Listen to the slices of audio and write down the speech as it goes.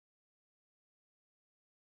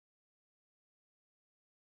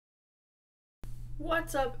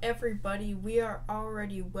What's up, everybody? We are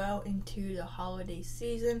already well into the holiday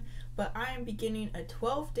season, but I am beginning a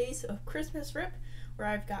 12 days of Christmas rip where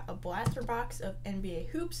I've got a blaster box of NBA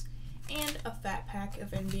hoops and a fat pack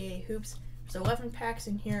of NBA hoops. There's 11 packs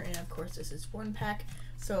in here, and of course this is one pack.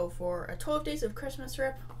 So for a 12 days of Christmas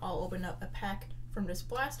rip, I'll open up a pack from this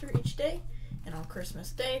blaster each day, and on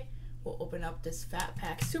Christmas Day, we'll open up this fat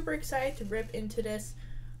pack. Super excited to rip into this.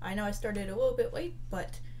 I know I started a little bit late,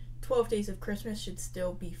 but 12 days of Christmas should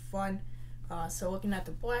still be fun. So looking at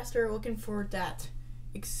the blaster, looking for that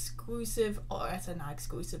exclusive, that's not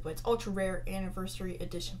exclusive, but it's ultra rare anniversary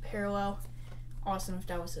edition parallel. Awesome if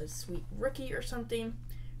that was a sweet rookie or something.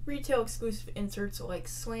 Retail exclusive inserts like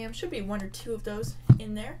Slam, should be one or two of those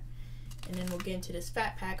in there. And then we'll get into this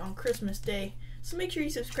fat pack on Christmas Day. So make sure you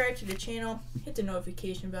subscribe to the channel, hit the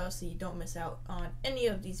notification bell so you don't miss out on any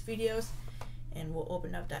of these videos. And we'll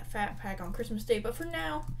open up that fat pack on Christmas Day. But for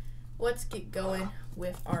now, let's get going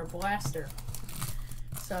with our blaster.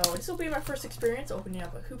 So this will be my first experience opening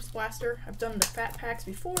up a hoops blaster. I've done the fat packs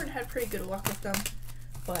before and had pretty good luck with them,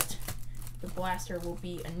 but the blaster will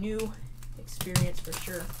be a new experience for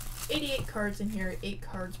sure. 88 cards in here, 8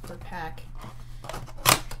 cards per pack.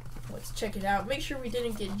 Let's check it out. Make sure we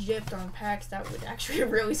didn't get gypped on packs. That would actually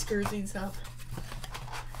really screw things up.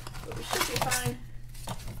 But we should be fine.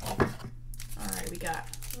 Alright, we got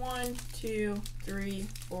 1, 2, 3,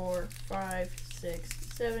 4, 5, 6,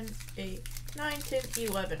 7, 8, 9, 10,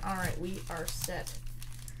 11. Alright, we are set.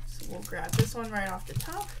 So we'll grab this one right off the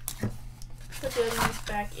top. Put the other ones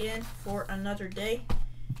back in for another day.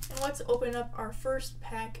 And let's open up our first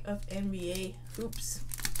pack of NBA hoops.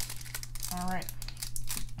 Alright.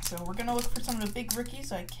 So we're going to look for some of the big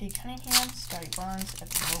rookies like Cade Cunningham, Scotty Barnes,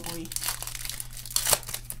 Evan Mobley.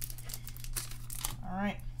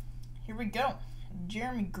 Alright, here we go.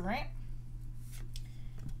 Jeremy Grant,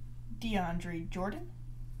 DeAndre Jordan,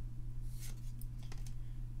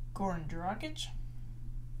 Goran Dragic.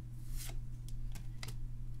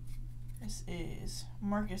 This is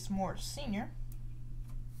Marcus Morris Sr.,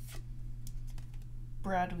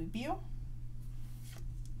 Bradley Beal,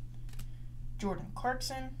 Jordan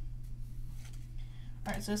Clarkson.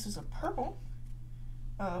 Alright, so this is a purple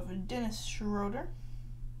of Dennis Schroeder.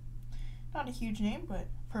 Not a huge name, but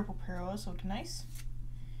purple parallels look nice.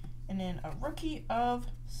 And then a rookie of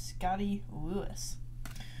Scotty Lewis.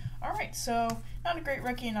 Alright, so not a great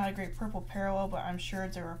rookie and not a great purple parallel, but I'm sure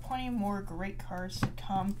there are plenty more great cards to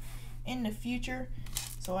come in the future.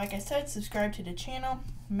 So like I said, subscribe to the channel.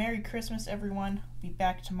 Merry Christmas, everyone. Be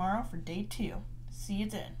back tomorrow for day 2. See you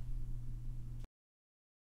then.